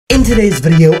In today's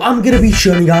video, I'm going to be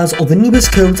showing you guys all the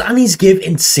newest codes and these give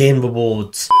insane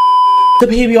rewards. So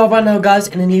here we are right now guys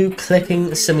in a new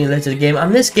clicking simulator game,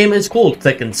 and this game is called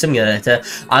Clicking Simulator,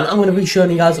 and I'm going to be showing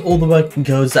you guys all the working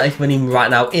codes that I'm running right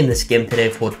now in this game today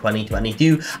for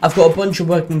 2022. I've got a bunch of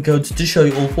working codes to show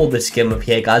you all for this game up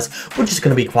here guys, which is going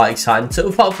to be quite exciting. So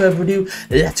without further ado,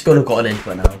 let's go and get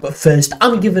into it now. But first,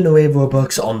 I'm giving away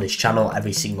Robux on this channel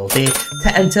every single day.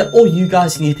 To enter, all you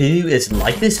guys need to do is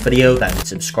like this video, then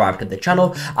subscribe to the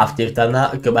channel. After you've done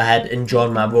that, go ahead and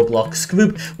join my Roblox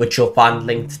group, which you'll find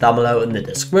linked down below in the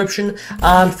description.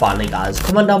 And finally guys,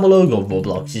 comment down below your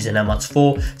Roblox username. That's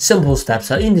 4 simple steps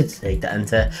that you need to take to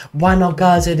enter. Why not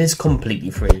guys, it is completely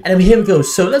free. And here we go.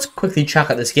 So let's quickly check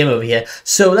out this game over here.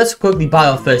 So let's quickly buy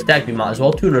our first deck. We might as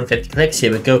well. 250 clicks.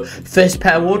 Here we go. First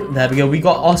pet award. There we go. We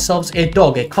got ourselves a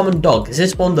dog, a common dog. Is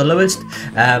this one the lowest?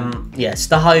 Yes,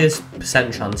 the highest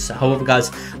percent chance. However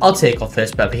guys, I'll take our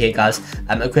first pet over here guys.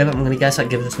 Equip, I'm going to guess that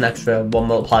gives us an extra 1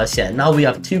 multiplier. Yeah, now we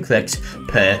have 2 clicks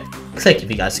per click,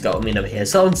 if you guys got me over here.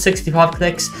 So on 65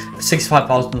 clicks,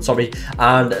 65,000, sorry,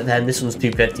 and then this one's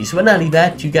 250. So we're nearly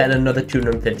there to get another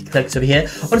 250 clicks over here.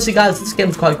 Honestly guys, this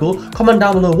game's quite cool. Comment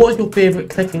down below, what is your favorite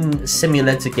clicking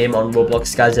simulator game on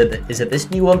Roblox guys? Is it this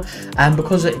new one?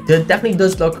 Because it definitely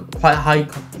does look quite high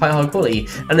quality,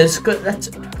 and it's good. Let's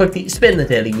quickly spin the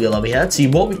daily wheel over here. Let's see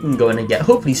what we can go in and get.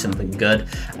 Hopefully something good.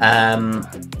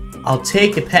 I'll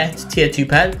take a pet, tier 2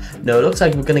 pet. No, it looks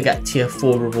like we're going to get tier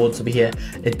 4 rewards over here.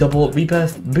 A double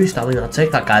rebirth boost. I mean, I'll take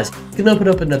that, guys. We can open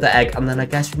up another egg, and then I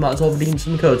guess we might as well redeem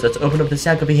some codes. Let's open up this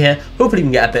egg over here. Hopefully we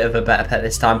can get a bit of a better pet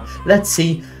this time. Let's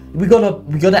see. We got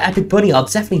an epic bunny. I'll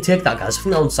definitely take that, guys. I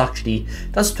think that one's actually,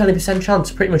 that's a 20%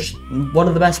 chance. Pretty much one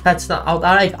of the best pets out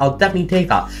that egg. I'll definitely take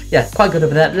that. Yeah, quite good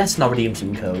over there. Let's now redeem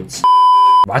some codes.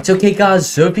 Right, okay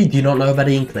guys, so if you do not know about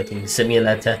Clicking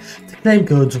Simulator, to claim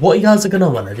codes, what you guys are going to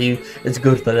want to do is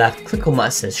go to the left, click on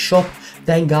that says shop,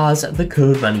 then guys, the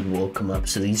code menu will come up.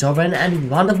 So these are in any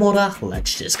random order.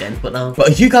 Let's just get into it now. But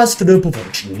if you guys fed up with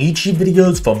watching YouTube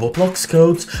videos for Roblox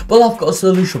codes, well, I've got a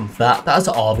solution for that. That is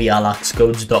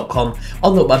rblxcodes.com.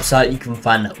 On the website, you can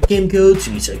find game codes,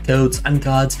 user codes, and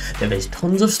cards. There is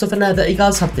tons of stuff in there that you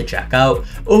guys have to check out.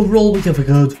 Overall, we cover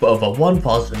codes for over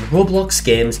 1,000 Roblox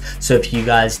games. So if you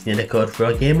guys need a code for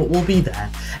a game, it will be there.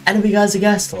 Anyway, guys, I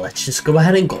guess let's just go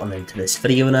ahead and get on into this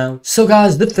video now. So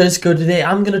guys, the first code today,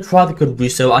 I'm going to try the code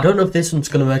so I don't know if this one's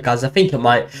going to work, guys. I think it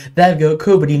might. There we go.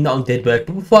 Code redeem, that one did work.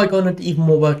 But before I go on into even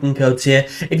more working codes here,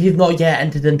 if you've not yet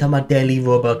entered into my daily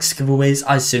Robux giveaways,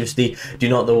 I seriously do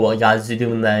not know what you guys are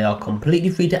doing. They are completely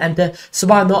free to enter, so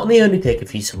why not? And they only take a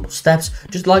few simple steps.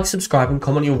 Just like, subscribe, and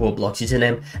comment your Roblox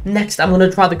username. Next, I'm going to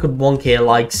try the code 1k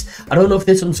likes. I don't know if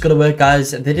this one's going to work,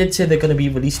 guys. They did say they're going to be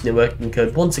releasing the working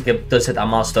code once it does hit that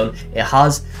milestone. It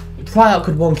has. Try out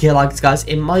code 1k likes, guys.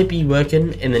 It might be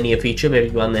working in the near future,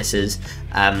 maybe when this is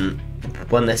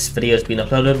when this video has been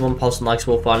uploaded. 1,000 likes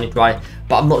will finally try,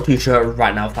 but I'm not too sure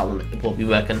right now if that one will be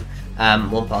working.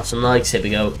 1,000 likes, here we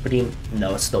go. Redeem.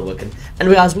 No, it's still working.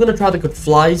 Anyway guys, we're going to try the code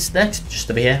flies next, just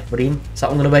over here. Redeem. Is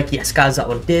that one going to work? Yes guys, that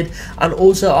one did. And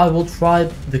also I will try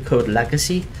the code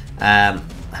legacy.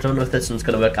 I don't know if this one's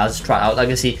going to work, guys. Try out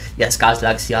Legacy. Yes, guys,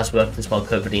 Legacy has worked as well,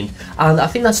 code redeemed. And I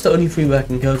think that's the only 3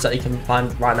 working codes that you can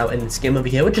find right now in this game over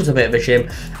here, which is a bit of a shame.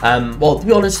 Well, to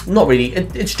be honest, not really.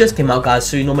 It's just came out, guys,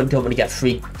 so you normally don't really get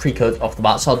free codes off the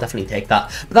bat, so I'll definitely take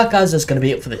that. But that, guys, is going to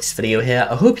be it for this video here.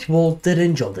 I hope you all did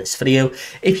enjoy this video.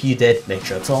 If you did, make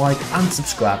sure to like and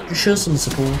subscribe to show some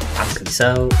support, and peace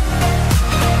out.